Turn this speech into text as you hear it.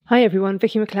Hi everyone,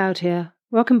 Vicky McLeod here.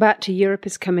 Welcome back to Europe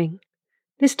is Coming.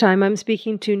 This time I'm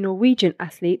speaking to Norwegian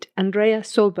athlete Andrea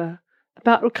Solberg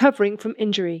about recovering from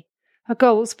injury, her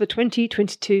goals for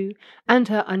 2022 and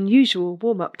her unusual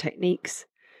warm-up techniques.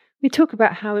 We talk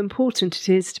about how important it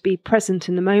is to be present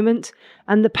in the moment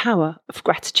and the power of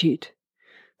gratitude.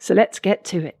 So let's get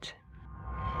to it.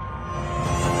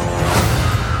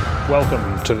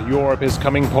 Welcome to the Europe is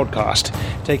Coming podcast,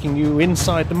 taking you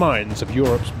inside the minds of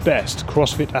Europe's best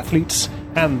CrossFit athletes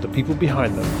and the people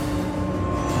behind them.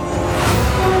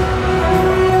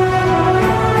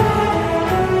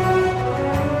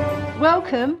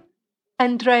 Welcome,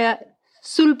 Andrea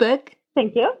Solberg.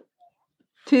 Thank you.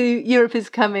 To Europe is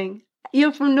Coming.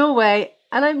 You're from Norway,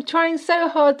 and I'm trying so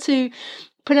hard to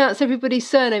pronounce everybody's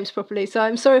surnames properly, so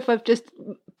I'm sorry if I've just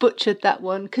butchered that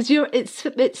one, because it's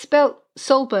spelt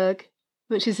Solberg,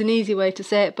 which is an easy way to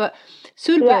say it, but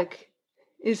Solberg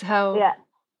is how... Yeah.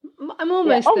 I'm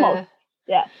almost there.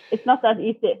 Yeah, it's not that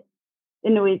easy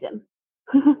in Norwegian.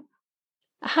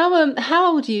 How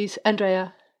old are you,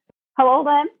 Andrea? How old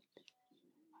I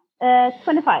am?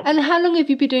 25. And how long have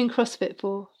you been doing CrossFit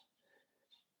for?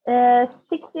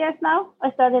 6 years now.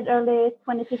 I started early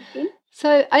 2015.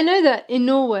 So I know that in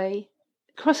Norway,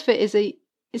 CrossFit is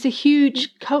a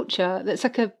huge culture.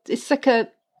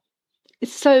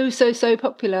 It's so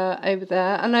popular over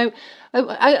there. And I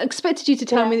expected you to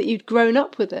tell me that you'd grown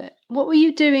up with it. What were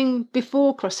you doing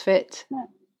before CrossFit?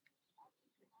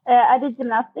 I did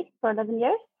gymnastics for 11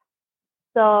 years.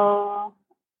 So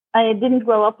I didn't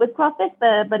grow up with CrossFit,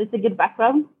 but it's a good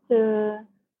background to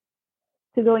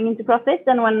going into CrossFit.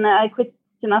 And when I quit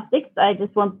gymnastics, I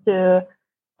just wanted to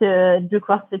do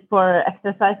CrossFit for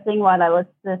exercising while I was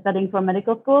studying for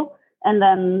medical school. And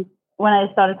then when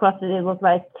I started CrossFit, it was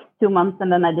like 2 months,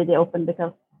 and then I did the open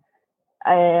because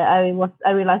I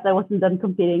realized I wasn't done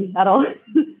competing at all.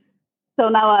 So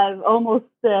now I've almost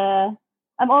done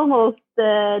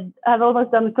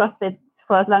CrossFit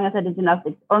for as long as I did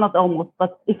gymnastics, or not almost,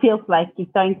 but it feels like it's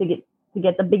starting to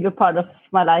get a bigger part of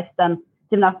my life than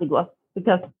gymnastics was,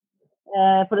 because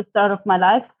for the start of my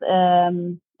life,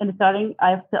 in the starting,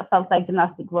 I felt like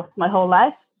gymnastics was my whole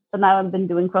life. But now I've been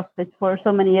doing CrossFit for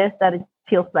so many years that it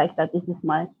feels like that this is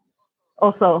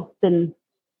also been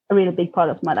a really big part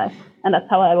of my life, and that's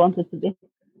how I want it to be.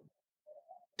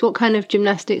 What kind of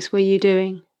gymnastics were you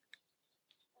doing?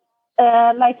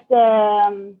 Like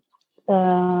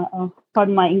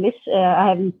pardon my English, I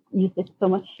haven't used it so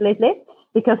much lately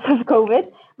because of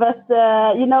COVID. But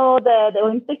the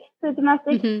Olympics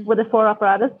gymnastics with the 4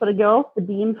 apparatus for the girls, the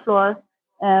beam, floor,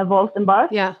 vault, and bar.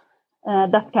 Yeah.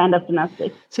 That kind of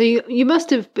gymnastics. So you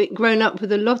must have grown up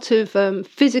with a lot of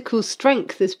physical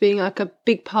strength as being like a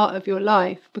big part of your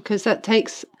life, because that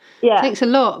takes a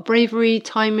lot: bravery,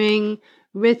 timing,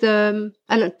 rhythm,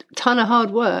 and a ton of hard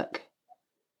work.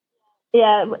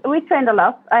 Yeah, we trained a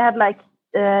lot. I had like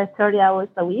 30 hours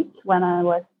a week when I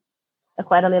was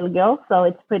quite a little girl, so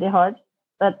it's pretty hard.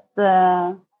 But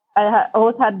I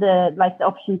always had the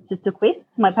option to quit.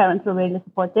 My parents were really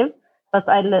supportive. But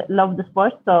I love the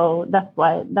sport, so that's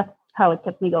how it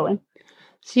kept me going.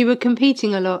 So you were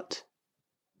competing a lot?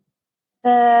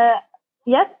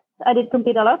 Yes, I did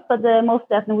compete a lot, but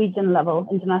mostly at Norwegian level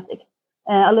in gymnastics.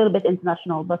 A little bit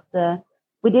international, but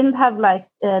we didn't have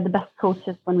the best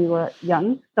coaches when we were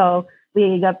young. So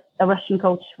we got a Russian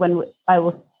coach when I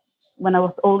was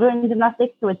older in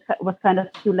gymnastics, so it was kind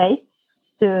of too late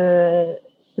to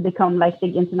become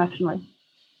big internationally.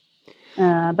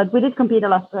 But we did compete a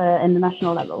lot in the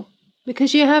national level.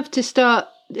 Because you have to start,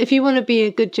 if you want to be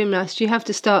a good gymnast, you have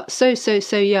to start so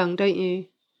young, don't you?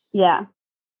 Yeah,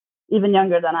 even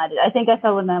younger than I did. I think I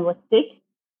started when I was 6,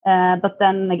 but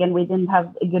then again, we didn't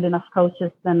have good enough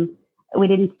coaches, and we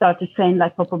didn't start to train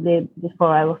probably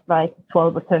before I was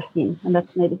 12 or 13, and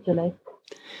that's maybe too late.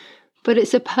 But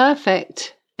it's a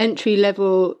perfect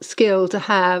entry-level skill to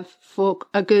have for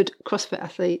a good CrossFit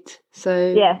athlete.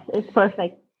 So yes, it's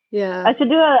perfect. Yeah, I should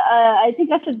do. I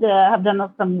think I should have done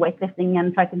some weightlifting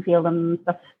and track and field and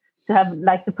stuff to have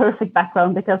the perfect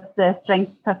background, because the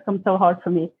strength has come so hard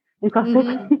for me in CrossFit.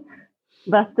 Mm-hmm.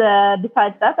 But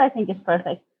besides that, I think it's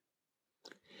perfect.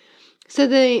 So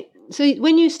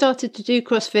when you started to do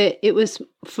CrossFit, it was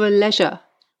for leisure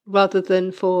rather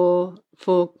than for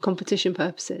competition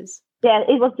purposes. Yeah,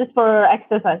 it was just for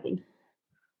exercising.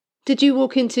 Did you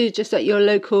walk into just at your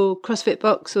local CrossFit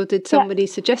box, or did somebody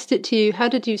suggest it to you? How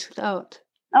did you start?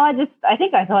 No, I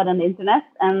think I saw it on the internet,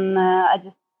 and I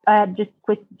had just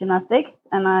quit gymnastics,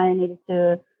 and I needed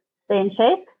to stay in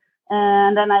shape.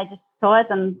 And then I just saw it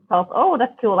and thought, oh,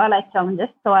 that's cool. I like challenges,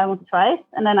 so I want to try it.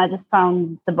 And then I just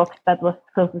found the box that was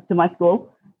closest to my school,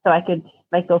 so I could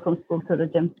like go from school to the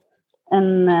gym.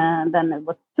 And then it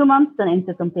was 2 months and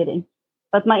into competing.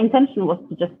 But my intention was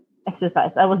to just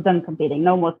exercise. I was done competing,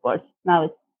 no more sports. Now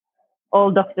it's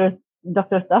all doctor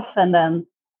stuff, and then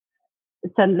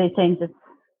it suddenly changed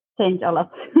a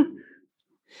lot.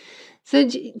 So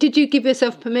did you give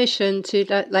yourself permission to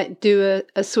like do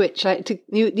a switch? Like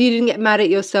you didn't get mad at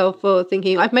yourself for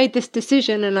thinking, I've made this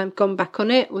decision and I've gone back on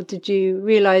it? Or did you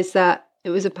realize that it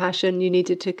was a passion you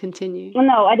needed to continue?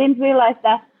 No, I didn't realize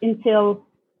that until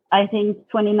I think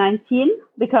 2019,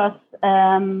 because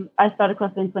I started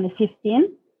CrossFit in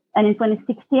 2015. And in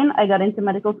 2016, I got into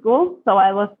medical school. So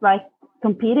I was like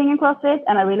competing in CrossFit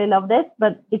and I really loved it,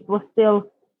 but it was still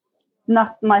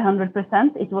not my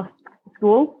 100%. It was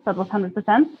school, that was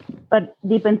 100%. But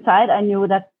deep inside, I knew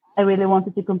that I really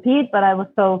wanted to compete, but I was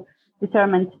so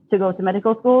determined to go to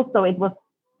medical school. So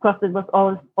CrossFit was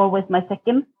always my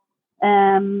second.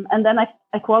 And then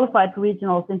I qualified for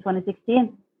regionals in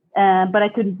 2016, but I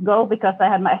couldn't go because I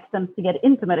had my exams to get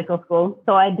into medical school.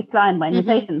 So I declined my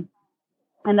invitation.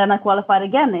 Mm-hmm. And then I qualified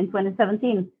again in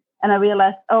 2017. And I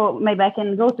realized, maybe I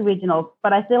can go to regionals,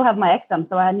 but I still have my exam,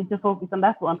 so I need to focus on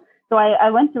that one. So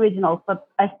I went to regionals, but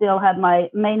I still had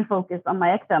my main focus on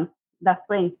my exam that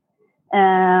spring.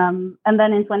 And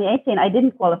then in 2018, I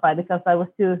didn't qualify because I was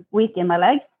too weak in my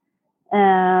legs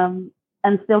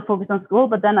and still focused on school.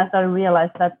 But then I started to realize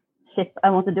that, shit,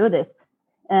 I want to do this.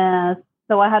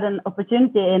 So I had an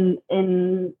opportunity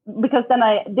because then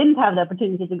I didn't have the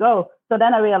opportunity to go. So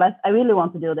then I realized I really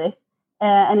want to do this.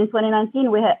 And in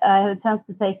 2019, I had a chance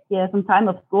to take some time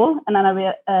off school. And then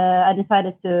I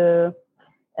decided to,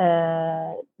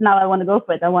 now I want to go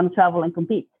for it. I want to travel and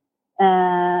compete.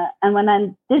 And when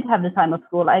I did have the time of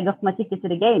school, I got my ticket to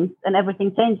the games and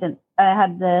everything changed. I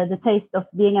had the taste of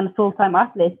being a full-time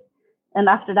athlete. And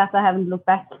after that, I haven't looked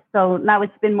back. So now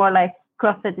it's been more like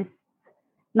CrossFit is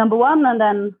number one. And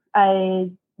then I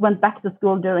went back to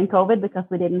school during COVID because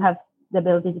we didn't have the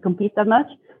ability to compete that much.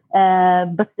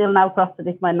 But still now CrossFit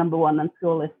is my number one and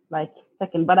school is like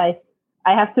second. But I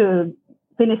have to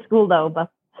finish school though, but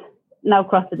now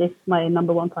CrossFit is my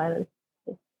number one priority.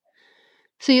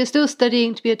 So you're still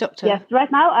studying to be a doctor? Yes,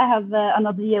 right now I have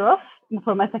another year off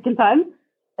for my second time.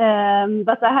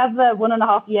 But I have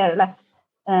 1.5 years left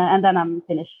and then I'm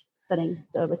finished studying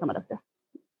to become a doctor.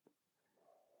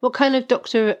 What kind of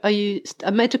doctor are you?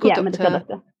 A medical doctor? Yeah, medical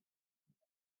doctor.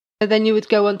 So then you would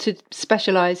go on to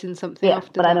specialise in something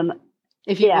after but that? I don't know.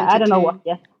 I don't know what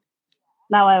yet.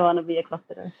 Now I want to be a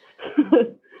CrossFitter.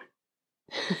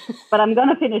 But I'm going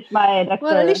to finish my doctor.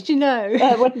 Well, at least you know.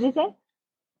 What did you say?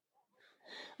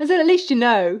 I said, at least you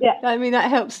know. Yeah. I mean, that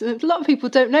helps. A lot of people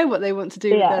don't know what they want to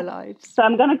do with their lives. So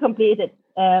I'm going to complete it.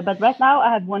 But right now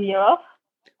I have 1 year off.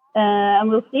 And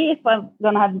we'll see if I'm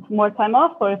going to have more time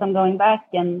off or if I'm going back.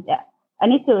 And I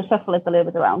need to shuffle it a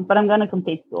little bit around. But I'm going to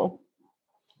complete school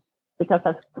because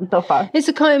I've come so far. It's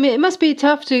a kind of, it must be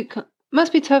tough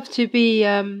to be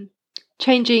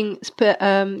changing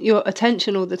your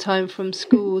attention all the time from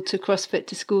school to CrossFit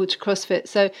to school to CrossFit.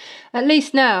 So at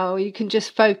least now you can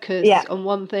just focus on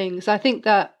one thing. So I think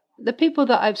that the people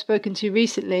that I've spoken to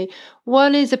recently,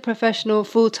 one is a professional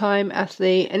full-time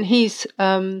athlete, and he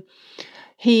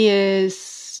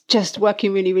is just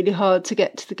working really, really hard to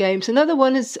get to the games. Another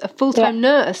one is a full-time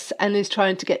nurse and is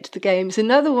trying to get to the games.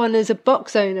 Another one is a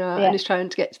box owner and is trying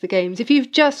to get to the games. If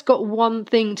you've just got one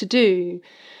thing to do,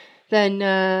 then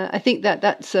I think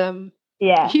that's a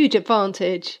huge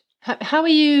advantage. How are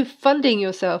you funding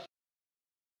yourself?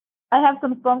 I have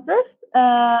some sponsors,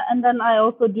 and then I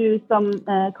also do some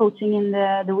coaching in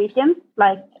the weekends.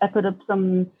 Like I put up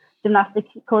some gymnastic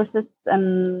courses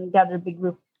and gather big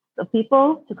groups of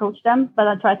people to coach them. But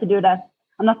I try to do that.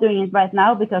 I'm not doing it right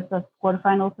now because of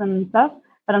quarterfinals and stuff,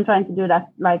 but I'm trying to do that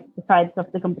like the sides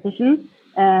of the competition.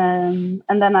 And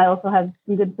then I also have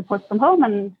some good support from home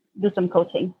and do some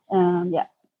coaching. A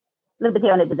little bit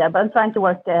here, a little bit there, but I'm trying to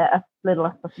work as little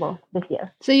as possible this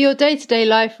year. So your day-to-day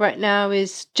life right now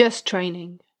is just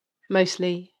training,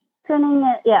 mostly? Training,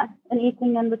 and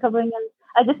eating and recovering. And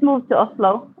I just moved to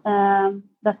Oslo.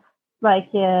 That's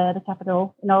like the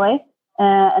capital in Norway.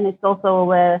 And it's also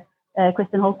where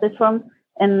Kristen Holt is from.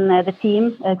 And the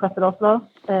team, CrossFit Oslo,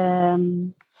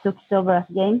 took silver at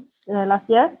the games last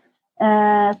year.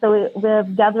 So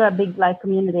we've gathered a big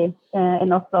community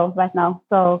in Oslo right now.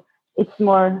 So it's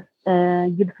more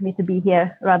good for me to be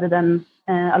here rather than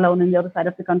alone in the other side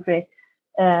of the country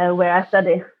where I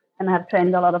study and have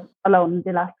trained a lot of alone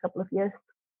the last couple of years.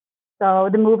 So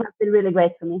the move has been really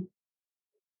great for me.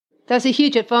 That's a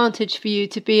huge advantage for you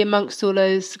to be amongst all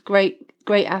those great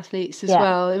athletes as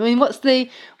well. I mean, what's the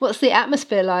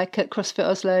atmosphere like at CrossFit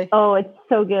Oslo? Oh, it's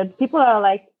so good. People are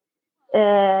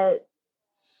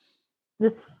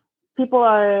this people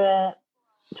are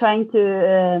trying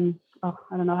to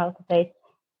I don't know how to say it.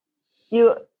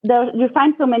 You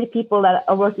find so many people that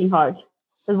are working hard,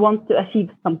 that want to achieve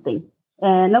something,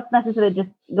 not necessarily just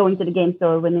going to the games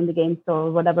or winning the games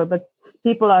or whatever, but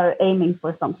people are aiming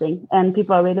for something, and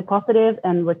people are really positive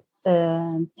and we're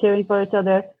cheering for each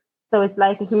other. So it's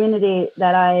like a community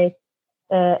that I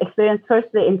experienced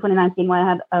firstly in 2019 when I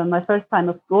had my first time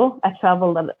of school. I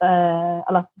traveled a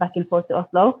lot back and forth to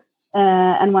Oslo,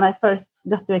 and when I first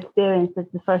got to experience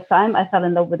it the first time, I fell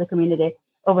in love with the community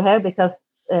over here because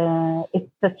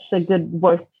it's such a good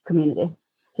work community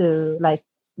to like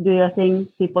do your thing.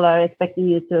 People are expecting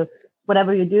you to,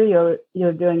 whatever you do,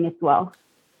 you're doing it well.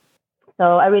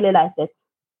 So I really liked it.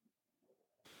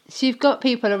 So you've got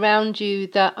people around you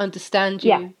that understand you.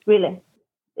 Yeah, really.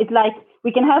 It's like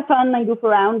we can have fun and goof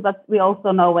around, but we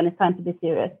also know when it's time to be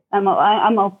serious. I'm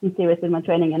often serious in my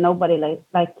training, and nobody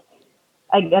like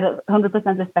I get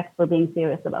 100% respect for being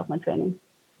serious about my training.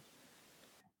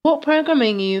 What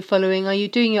programming are you following? Are you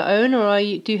doing your own, or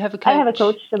do you have a coach? I have a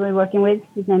coach that we're working with.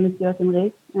 His name is Joachim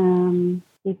Rees.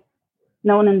 He's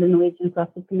known in the Norwegian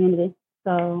CrossFit community.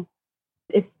 So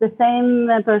it's the same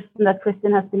person that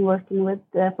Kristin has been working with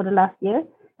for the last year.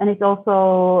 And it's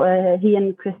also, he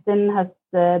and Kristin has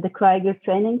the Krieger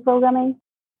training programming.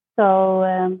 So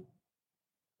I'm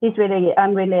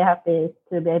really happy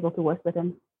to be able to work with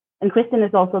him. And Kristin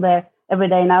is also there every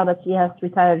day now that she has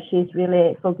retired. She's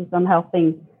really focused on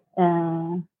helping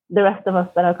the rest of us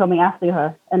that are coming after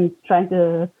her and trying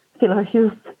to fill her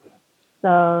shoes.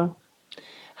 So,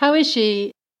 how is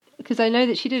she? Because I know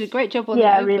that she did a great job on the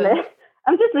Open. Really.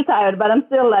 I'm just retired, but I'm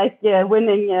still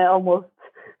winning almost.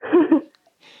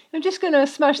 I'm just going to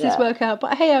smash this workout,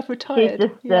 but hey, I've retired. She's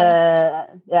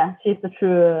just, she's the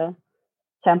true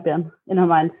champion in her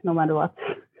mind, no matter what.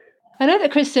 I know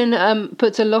that Kristin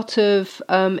puts a lot of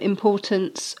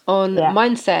importance on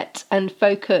mindset and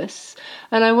focus,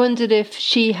 and I wondered if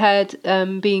she had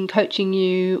been coaching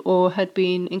you or had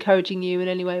been encouraging you in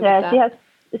any way with that.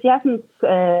 She hasn't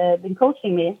been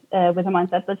coaching me with her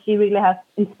mindset, but she really has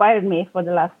inspired me for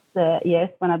the last years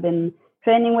when I've been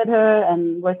training with her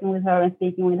and working with her and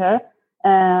speaking with her.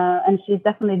 And she's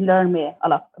definitely learned me a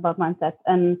lot about mindset.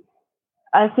 And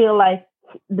I feel like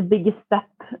the biggest step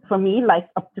for me, like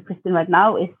up to Kristin right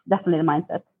now, is definitely the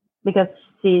mindset, because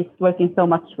she's working so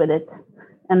much with it.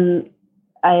 And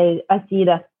I see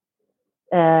that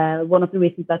one of the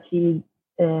reasons that she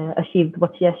achieved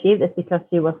what she achieved is because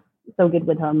she was so good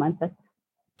with her mindset.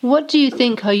 What do you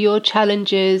think are your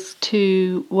challenges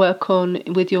to work on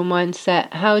with your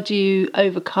mindset? How do you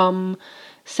overcome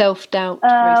self-doubt,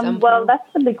 for example? Well, that's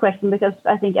a big question, because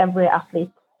I think every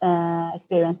athlete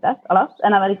experienced that a lot,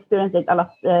 and I've experienced it a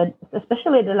lot,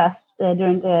 especially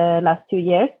during the last 2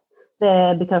 years,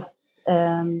 because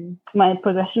my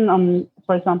progression on,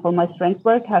 for example, my strength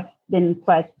work has been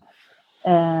quite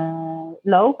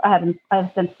low. I've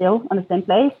stand still on the same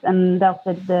place and dealt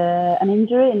with an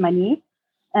injury in my knee.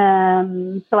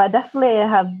 So I definitely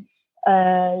have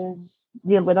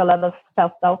dealt with a lot of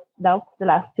self-doubt the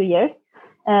last 2 years.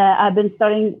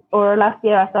 Last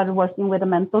year I started working with a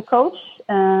mental coach,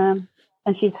 and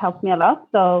she's helped me a lot.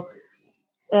 So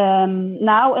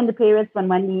now in the periods when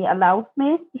my knee allows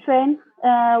me to train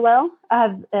well,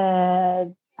 I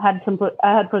have had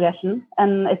progression,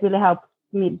 and it really helps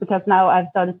me, because now I've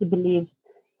started to believe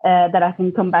that I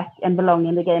can come back and belong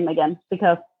in the game again.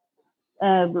 Because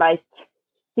like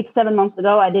 6-7 months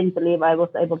ago, I didn't believe I was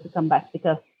able to come back,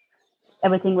 because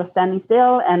everything was standing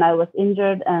still and I was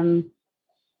injured, and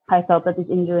I thought that this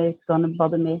injury is going to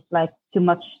bother me like too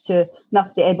much to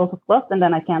not be able to squat, and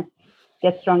then I can't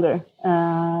get stronger.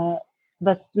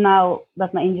 But now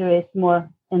that my injury is more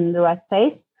in the right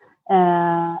place,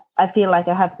 I feel like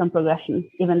I have some progression,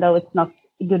 even though it's not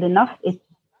good enough. It's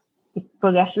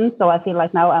progression, so I feel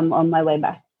like now I'm on my way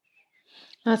back.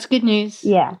 That's good news.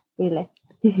 Yeah, really.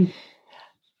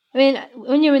 I mean,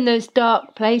 when you're in those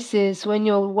dark places, when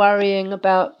you're worrying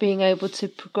about being able to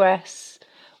progress,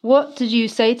 what did you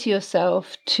say to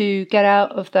yourself to get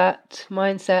out of that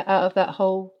mindset, out of that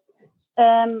hole?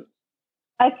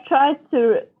 I tried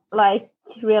to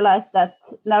realize that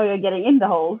now you're getting in the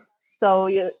hole, so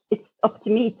it's up to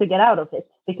me to get out of it,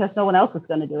 because no one else is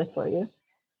going to do it for you.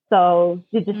 So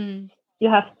I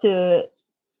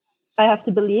have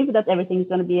to believe that everything's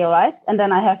going to be all right, and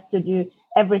then I have to do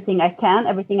everything I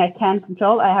can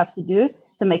control. I have to do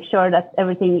to make sure that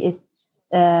everything is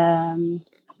I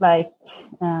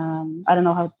don't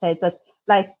know how to say it, but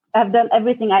like I've done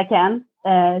everything I can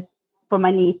for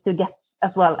my knee to get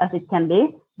as well as it can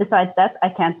be. Besides that, I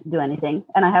can't do anything,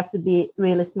 and I have to be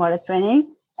really smart at training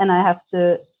and I have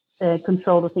to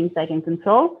control the things I can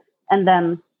control, and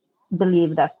then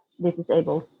believe that this is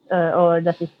able or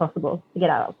that it's possible to get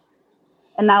out of.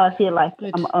 And now I feel like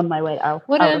I'm on my way out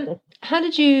of it. How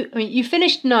did you? I mean, you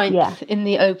finished ninth in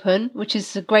the Open, which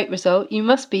is a great result. You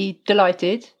must be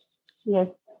delighted. Yes,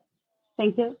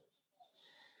 thank you.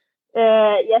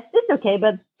 Yes, it's okay,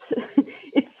 but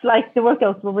it's like the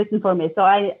workouts were written for me, so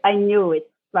I knew it's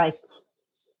like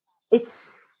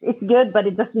it's good, but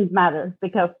it doesn't matter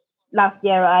because last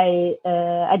year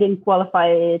I didn't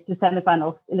qualify to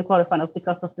semifinals in the quarterfinals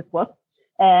because of the squat,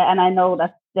 and I know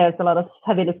that there's a lot of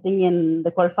heavy lifting in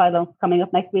the quarterfinals coming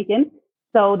up next weekend.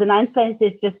 So the ninth place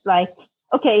is just like,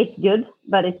 okay, it's good,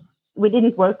 but we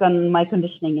didn't work on my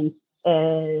conditioning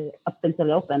up until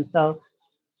the Open, so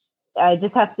I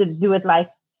just have to do it like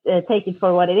take it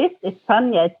for what it is. It's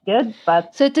fun, yeah, it's good,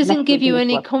 but so it doesn't give you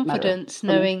any confidence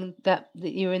knowing that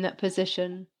you're in that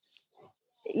position.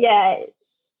 Yeah,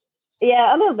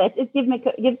 a little bit. It gives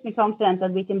me confidence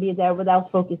that we can be there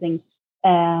without focusing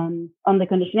on the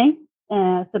conditioning.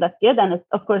 So that's good, and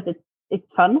of course it's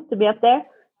fun to be up there.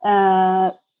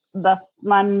 But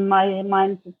my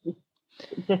mind is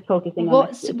just focusing on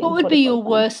what would be your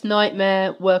worst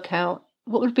nightmare workout?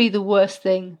 What would be the worst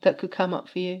thing that could come up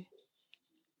for you?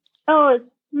 Oh,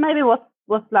 maybe what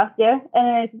was last year,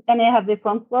 any heavy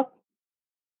front squats.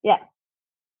 Yeah,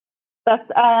 but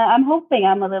I'm hoping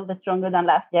I'm a little bit stronger than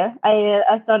last year.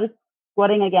 I started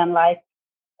squatting again like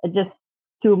just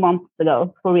 2 months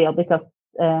ago for real because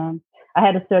I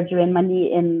had a surgery in my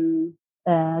knee in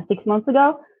 6 months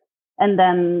ago, and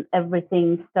then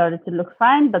everything started to look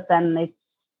fine. But then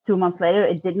 2 months later,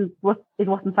 it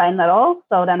wasn't fine at all.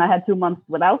 So then I had 2 months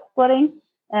without squatting.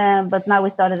 But now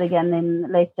we started again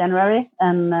in late January,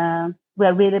 and we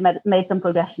have really made some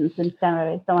progression since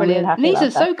January. So I'm really happy. Knees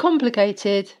are so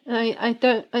complicated.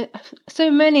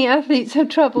 So many athletes have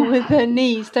trouble with their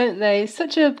knees, don't they? It's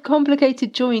such a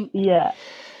complicated joint. Yeah.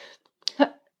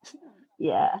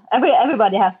 Yeah.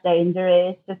 Everybody has their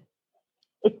injury.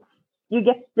 You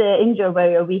get injured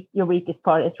where your weakest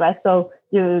part is, right? So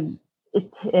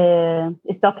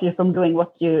it stops you from doing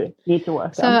what you need to work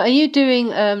on. So are you doing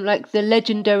like the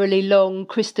legendarily long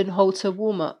Kristen Holter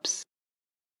warm-ups?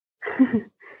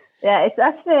 Yeah, it's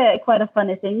actually quite a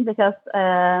funny thing because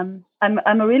I'm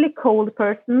a really cold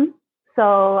person.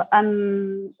 So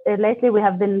lately we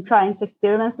have been trying to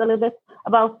experiment a little bit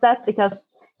about that because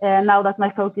now that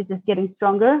my focus is getting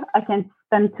stronger, I can't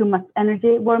spend too much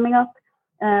energy warming up.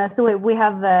 So we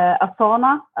have a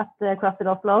sauna at the CrossFit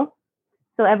Oslo.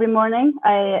 So every morning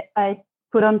I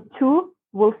put on 2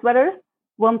 wool sweaters,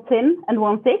 1 thin and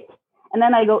 1 thick, and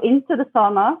then I go into the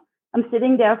sauna. I'm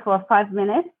sitting there for 5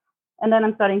 minutes, and then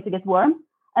I'm starting to get warm.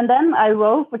 And then I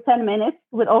row for 10 minutes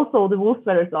with also the wool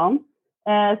sweaters on.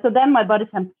 So then my body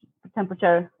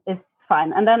temperature is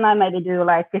fine. And then I maybe do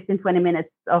like 15, 20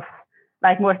 minutes of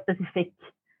like more specific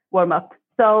warm up.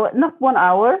 So not 1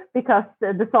 hour because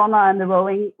the sauna and the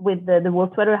rowing with the wool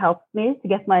sweater helps me to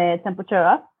get my temperature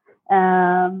up.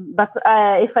 But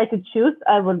if I could choose,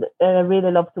 I would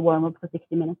really love to warm up for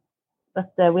 60 minutes.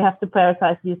 But we have to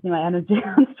prioritize using my energy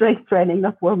on strength training,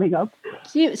 not warming up.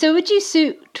 So would you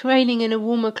suit training in a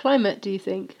warmer climate, do you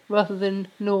think, rather than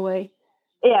Norway?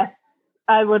 Yes,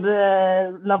 I would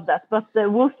love that. But the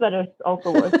wool sweaters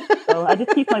also work. So I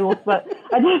just keep my wool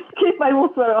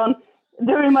sweater on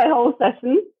during my whole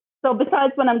session. So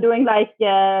besides when I'm doing like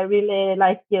really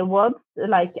like WODs,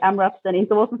 like AMRAPs and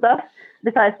intervals and stuff,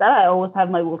 besides that, I always have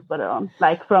my wool sweater on,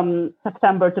 like from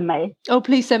September to May. Oh,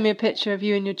 please send me a picture of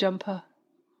you in your jumper.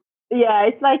 Yeah,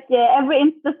 it's like every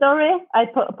Insta story I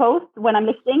post when I'm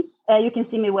lifting, you can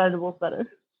see me wear the wool sweater.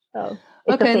 So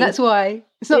okay, and that's why.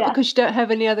 It's not because you don't have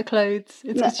any other clothes.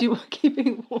 It's because you are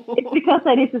keeping warm. It's because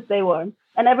I need to stay warm.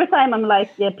 And every time I'm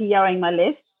like PRing my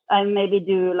lift, I maybe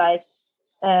do like,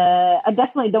 I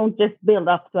definitely don't just build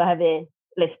up to a heavy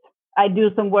lift. I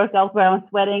do some workout where I'm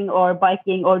sweating or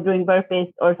biking or doing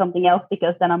burpees or something else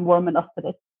because then I'm warm enough for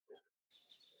this.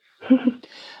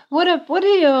 What do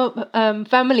your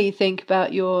family think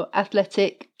about your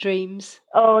athletic dreams?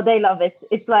 Oh, they love it.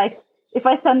 It's like if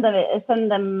I send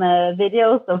them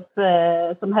videos of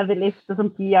some heavy lifts or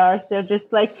some PRs, they're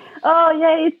just like, "Oh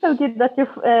yeah, it's so good that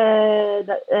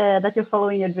you're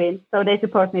following your dreams." So they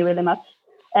support me really much.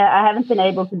 I haven't been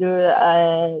able to do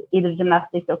either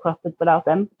gymnastics or CrossFit without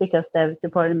them because they've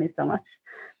supported me so much.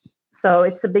 So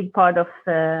it's a big part of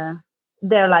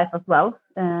their life as well.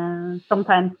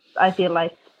 Sometimes I feel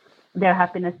like their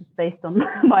happiness is based on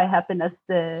my happiness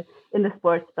in the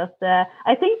sports. But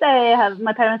I think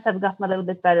my parents have gotten a little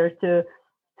bit better to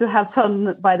have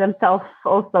fun by themselves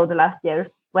also the last years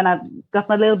when I've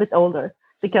gotten a little bit older.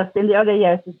 because in the other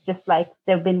years, it's just like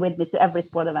they've been with me to every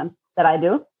sport event that I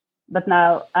do. But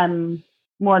now I'm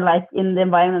more like in the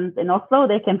environment in Oslo,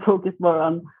 they can focus more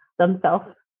on themselves.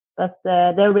 But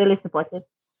they're really supportive.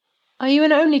 Are you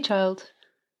an only child?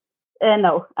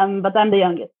 No, but I'm the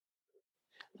youngest.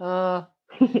 Ah,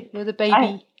 you're the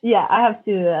baby. I have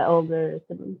two older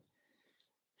siblings.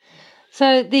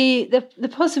 So the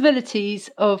possibilities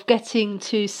of getting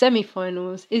to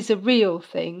semi-finals is a real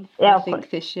thing, I think,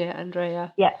 this year,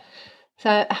 Andrea. Yeah.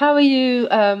 So how are you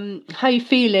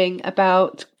feeling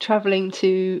about travelling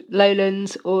to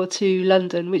Lowlands or to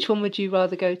London? Which one would you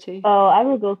rather go to? Oh, I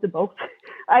will go to both.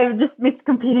 I just miss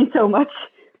competing so much.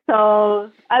 So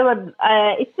I would.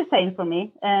 It's the same for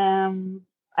me.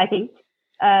 I think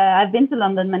I've been to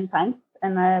London many times,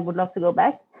 and I would love to go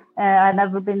back. I've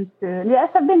never been to. Yes,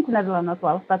 I've been to Netherlands as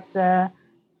well, but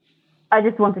I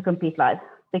just want to compete live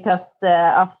because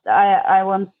after I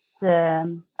want.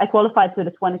 I qualified to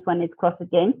the 2020 CrossFit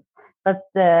Games, but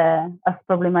as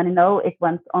probably many know, it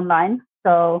went online,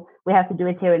 so we have to do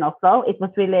it here in Oslo. It was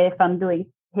really fun doing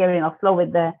here in Oslo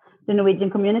with the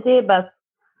Norwegian community, but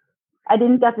I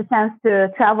didn't get the chance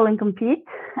to travel and compete.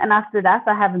 And after that,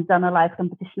 I haven't done a live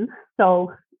competition.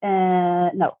 So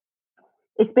no,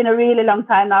 it's been a really long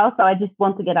time now. So I just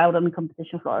want to get out on the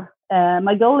competition floor.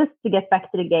 My goal is to get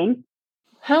back to the games.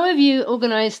 How have you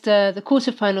organised the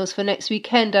quarterfinals for next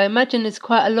weekend? I imagine there's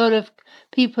quite a lot of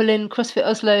people in CrossFit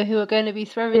Oslo who are going to be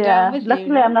throwing down with you.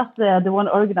 Luckily, I'm not the one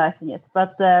organising it,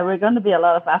 but we're going to be a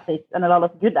lot of athletes and a lot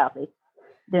of good athletes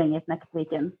doing it next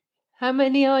weekend. How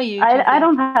many are you? I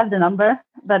don't have the number,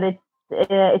 but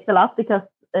it's a lot because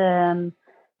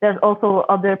there's also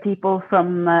other people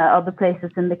from other places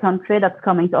in the country that's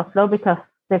coming to Oslo because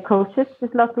their coaches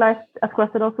is localized at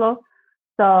CrossFit Oslo.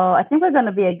 So I think we're going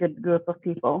to be a good group of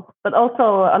people. But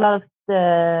also a lot of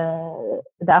the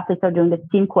athletes are doing the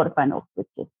team quarterfinals, which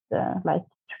is like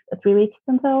 3 weeks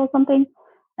until or something.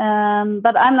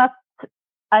 But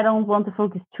I don't want to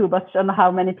focus too much on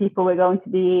how many people we're going to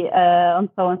be on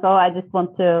so and so. I just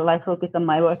want to like focus on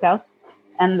my workouts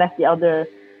and let the other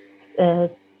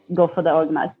go for the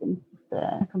organizing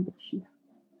the competition.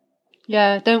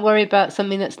 Yeah, don't worry about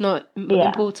something that's not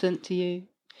important to you.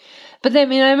 But then, I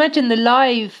mean, I imagine the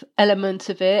live element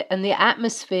of it and the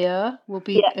atmosphere will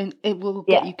be, and it will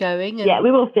get you going. And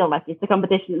we will feel like it's a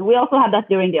competition. We also had that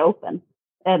during the Open.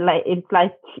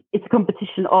 It's a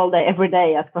competition all day, every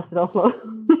day at CrossFit Oslo.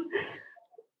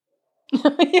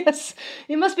 Yes,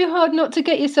 it must be hard not to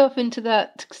get yourself into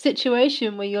that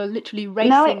situation where you're literally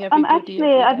racing everybody.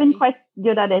 No, I've been quite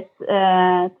good at it,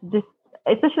 just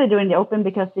especially during the Open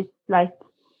because it's like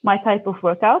my type of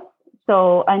workout.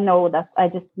 So I know that I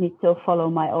just need to follow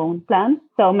my own plan.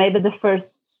 So maybe the first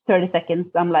 30 seconds,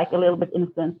 I'm like a little bit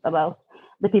influenced about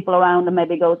the people around and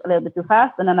maybe go a little bit too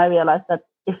fast. And then I realize that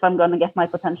if I'm going to get my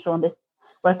potential on this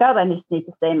workout, I just need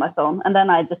to stay in my zone. And then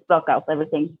I just block out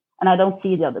everything and I don't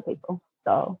see the other people.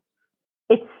 So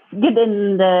it's good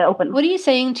in the Open. What are you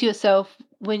saying to yourself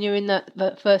when you're in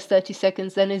that first 30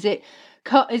 seconds then? Is it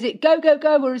go, go,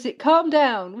 go, or is it calm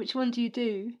down? Which one do you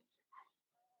do?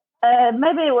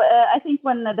 Maybe I think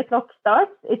when the clock starts,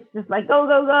 it's just like go,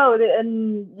 go, go,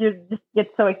 and you just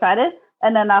get so excited.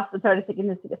 And then after 30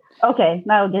 seconds, okay,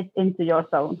 now get into your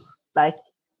zone. Like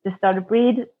just start to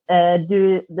breathe,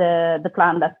 do the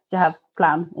plan that you have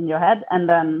planned in your head, and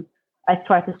then I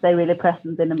try to stay really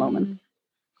present in the moment.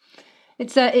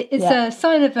 It's a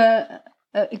sign of a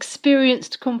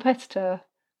experienced competitor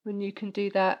when you can do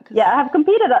that. Yeah, I've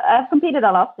competed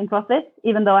a lot in CrossFit,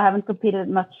 even though I haven't competed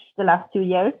much the last 2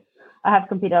 years. I have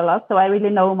competed a lot, so I really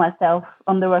know myself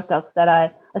on the workouts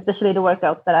especially the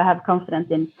workouts that I have confidence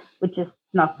in, which is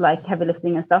not like heavy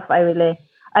lifting and stuff.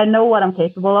 I know what I'm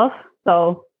capable of,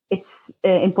 so it's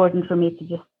important for me to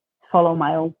just follow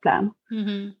my own plan.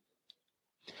 Mm-hmm.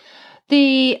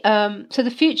 So the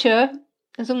future,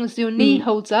 as long as your knee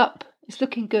holds up, it's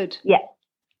looking good.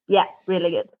 Yeah,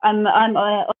 really good. I'm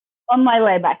on my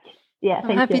way back. Yeah,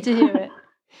 I'm happy to hear it.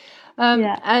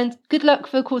 And good luck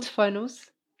for the quarterfinals.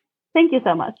 Thank you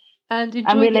so much. And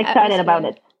I'm really excited about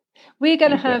it. We're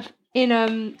going to have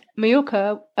in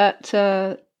Mallorca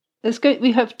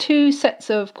we have 2 sets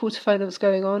of quarterfinals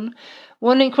going on.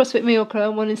 One in CrossFit Mallorca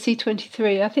and one in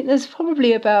C23. I think there's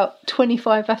probably about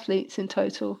 25 athletes in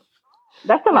total.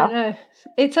 That's a lot. I know.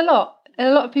 It's a lot. And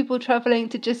a lot of people travelling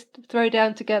to just throw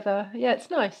down together. Yeah, it's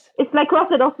nice. It's like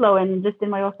CrossFit Oslo just in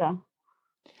Mallorca.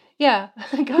 Yeah,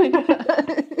 kind of.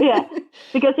 Yeah,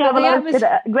 because you have a lot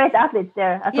of great athletes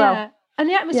there as well. Yeah, and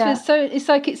the atmosphere is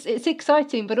so it's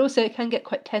exciting, but also it can get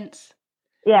quite tense.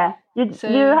 Yeah,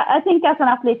 I think as an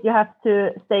athlete you have to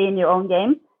stay in your own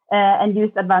game, and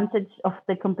use advantage of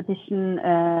the competition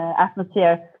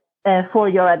atmosphere for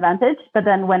your advantage. But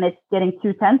then when it's getting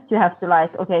too tense, you have to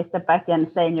like, okay, step back and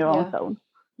stay in your own zone.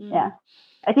 Yeah.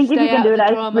 I think if you can do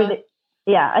that, it's really,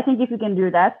 I think if you can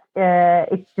do that,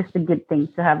 it's just a good thing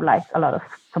to have like a lot of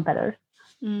competitors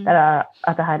that are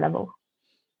at a high level.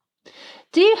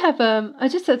 Do you have I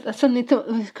just suddenly thought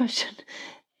of this question.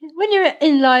 When you're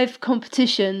in live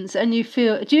competitions and you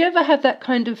feel, do you ever have that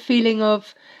kind of feeling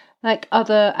of like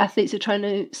other athletes are trying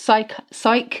to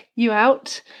psych you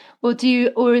out,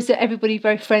 or is it everybody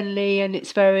very friendly and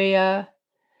it's very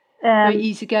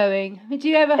easygoing? I mean, do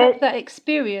you ever have that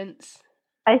experience?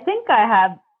 I think I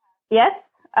have. Yes,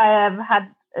 I have had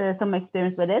some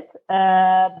experience with it,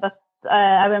 but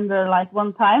I remember like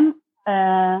one time.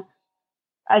 I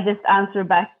just answered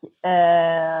back,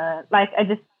 I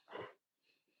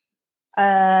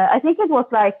think it was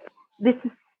like, this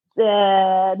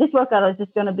workout is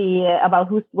just going to be about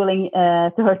who's willing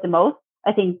to hurt the most.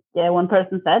 I think one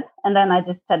person said, and then I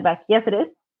just said back, yes, it is.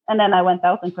 And then I went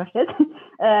out and crushed it.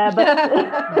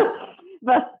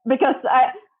 But because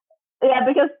that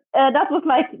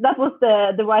was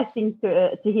the right thing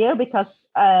to hear, because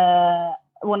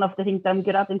one of the things I'm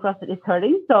good at in CrossFit is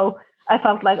hurting. So I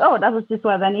felt like, oh, that was just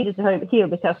what I needed to hear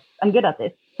because I'm good at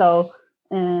this. So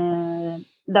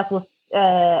that was,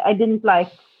 I didn't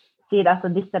like see it as a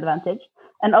disadvantage.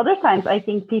 And other times I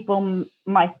think people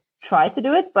might try to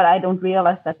do it, but I don't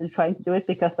realize that they're trying to do it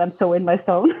because I'm so in my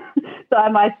zone. So I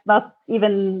might not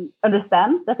even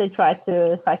understand that they try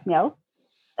to psych me out.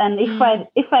 And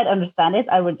if I'd understand it,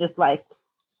 I would just like,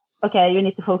 okay, you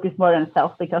need to focus more on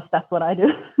yourself, because that's what I do.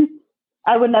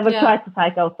 I would never try to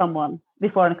psych out someone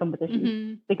before a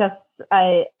competition, because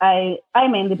I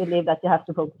mainly believe that you have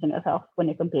to focus on yourself when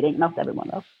you're competing, not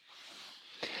everyone else.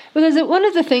 Well, there's one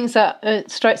of the things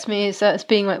that strikes me as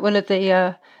being like one of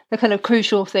the kind of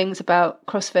crucial things about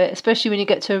CrossFit, especially when you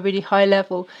get to a really high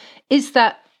level, is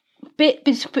that bit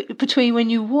between when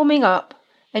you're warming up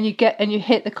and you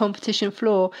hit the competition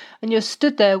floor and you're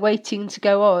stood there waiting to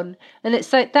go on. And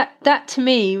it's like that to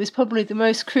me was probably the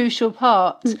most crucial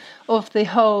part of the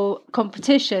whole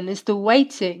competition, is the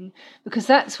waiting, because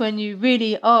that's when you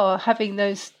really are having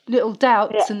those little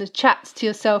doubts and the chats to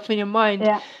yourself in your mind.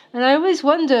 Yeah. And I always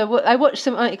wonder, I watch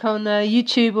some like on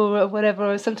YouTube or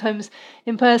whatever, or sometimes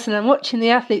in person, I'm watching the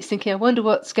athletes thinking, I wonder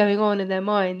what's going on in their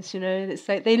minds, and it's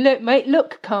like they might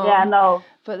look calm,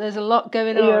 but there's a lot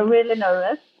going on. You're really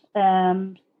nervous.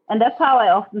 And that's how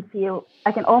I often feel.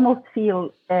 I can almost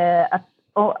feel at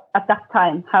that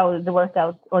time how the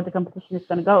workout or the competition is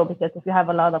going to go, because if you have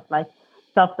a lot of like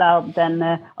self-doubt, then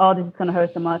this is going to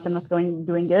hurt so much, I'm not doing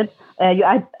good. You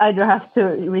either have to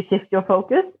reshift your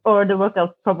focus, or the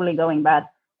workout's probably going bad,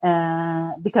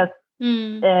 because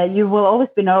you will always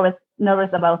be nervous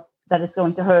about that it's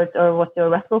going to hurt or what your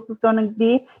result is going to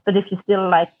be. But if you still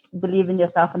like believe in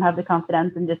yourself and have the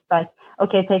confidence and just like,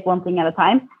 okay, take one thing at a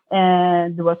time,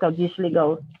 the workout usually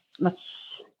goes much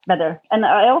better. And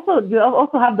you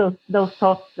also have those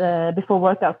thoughts before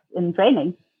workouts in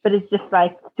training, but it's just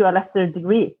like to a lesser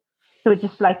degree. So it's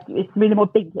just like, it's really more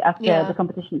big at the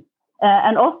competition.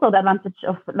 And also the advantage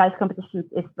of live competitions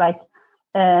is like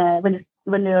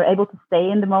when you're able to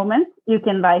stay in the moment, you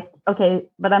can like, okay,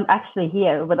 but I'm actually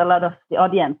here with a lot of the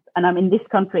audience, and I'm in this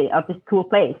country at this cool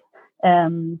place.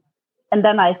 And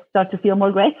then I start to feel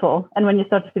more grateful. And when you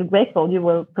start to feel grateful, you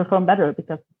will perform better,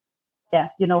 because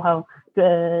you know how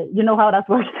that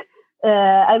works.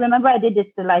 I remember I did this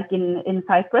like in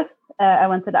Cyprus. I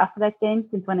went to the Athletic Games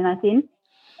in 2019.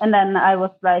 And then I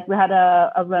was like, we had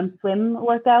a run swim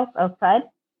workout outside.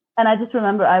 And I just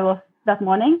remember I was that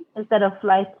morning, instead of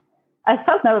like, I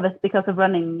felt nervous because of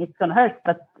running, it's going to hurt,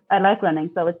 but I like running,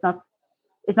 so it's not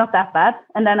that bad.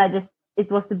 And then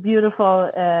it was a beautiful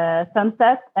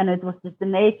sunset, and it was just the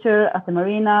nature at the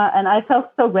marina. And I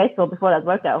felt so grateful before that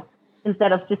workout,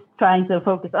 instead of just trying to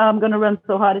focus, I'm going to run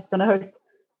so hard, it's going to hurt.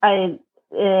 I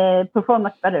performed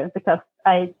much better because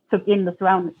I took in the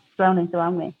surroundings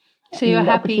around me. So you're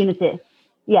happy. Opportunity.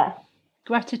 Yeah.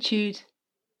 Gratitude.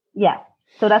 Yeah.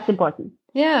 So that's important.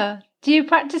 Yeah. Do you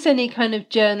practice any kind of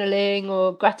journaling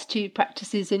or gratitude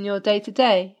practices in your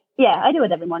day-to-day? Yeah, I do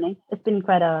it every morning. It's been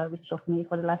quite a ritual for me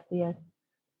for the last 2 years.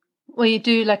 Well, you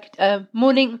do like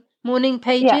morning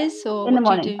pages, or in the what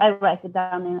morning. Do you do? I write it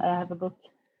down and I have a book.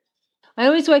 I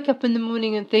always wake up in the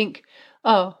morning and think,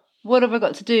 oh, what have I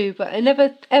got to do? But I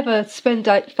never ever spend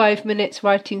like 5 minutes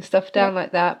writing stuff down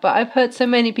like that. But I've heard so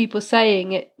many people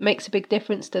saying it makes a big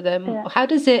difference to them. Yeah. How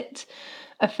does it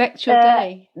affect your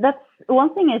day? That's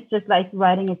one thing, is just like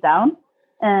writing it down,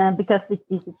 because it's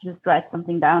easy to just write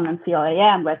something down and feel,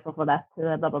 I'm grateful for that,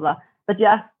 blah, blah, blah. but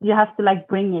you have to like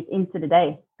bring it into the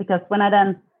day. Because when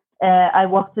I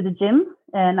walk to the gym,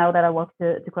 now that I walk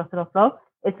to CrossFit Oslo,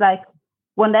 it's like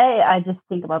one day I just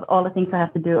think about all the things I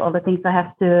have to do, all the things I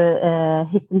have to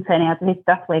hit in training. I have to hit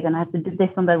that weight, and I have to do this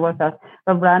on that workout,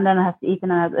 blah, blah, and then I have to eat,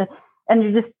 and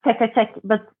you just check.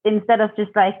 But instead of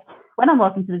just like when I'm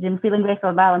walking to the gym, feeling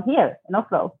grateful, now I'm here in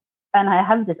Oslo, and I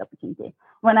have this opportunity.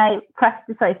 When I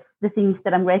practice the things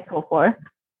that I'm grateful for,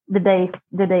 the day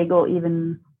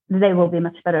will be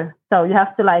much better. So you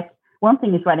have to like, one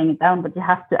thing is writing it down, but you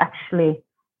have to actually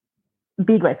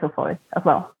be grateful for it as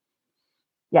well.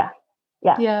 Yeah,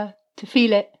 to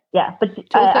feel it. Yeah, but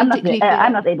I'm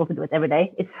not able to do it every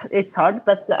day. It's hard,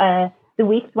 but the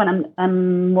weeks when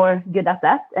I'm more good at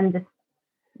that and just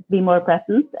be more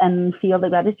present and feel the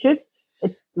gratitude,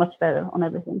 it's much better on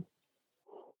everything.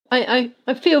 I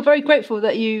feel very grateful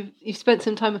that you spent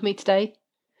some time with me today,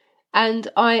 and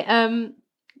I am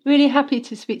really happy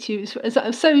to speak to you.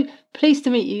 I'm so pleased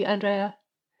to meet you, Andrea.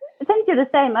 Thank you, the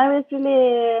same.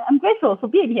 I'm grateful for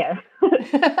being here,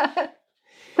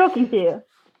 talking to you.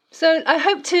 So I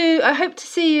hope to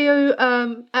see you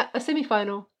at a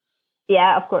semi-final.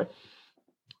 Yeah, of course.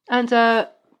 And I'm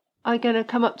going to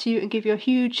come up to you and give you a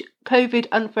huge COVID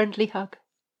unfriendly hug.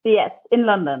 Yes, in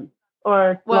London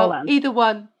or Lowland. Either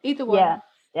one. Yeah.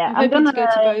 I'm hoping to go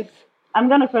to both. I'm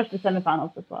going to crush the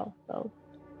semi-finals as well. So,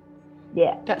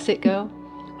 yeah. That's it, girl.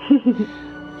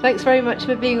 Thanks very much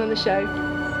for being on the show.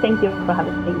 Thank you for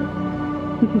having me.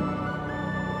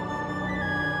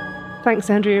 Thanks,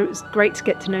 Andrea. It was great to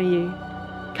get to know you.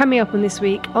 Coming up on this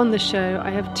week on the show,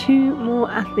 I have 2 more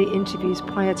athlete interviews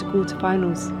prior to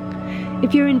quarterfinals.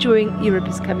 If you're enjoying Europe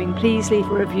is Coming, please leave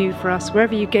a review for us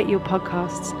wherever you get your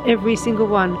podcasts. Every single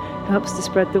one helps to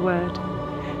spread the word.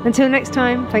 Until next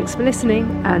time, thanks for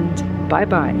listening, and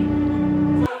bye-bye.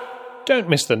 Don't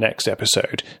miss the next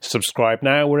episode. Subscribe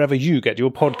now wherever you get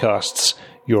your podcasts.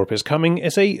 Europe is Coming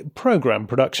is a programme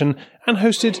production and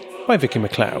hosted by Vicky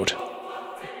McLeod.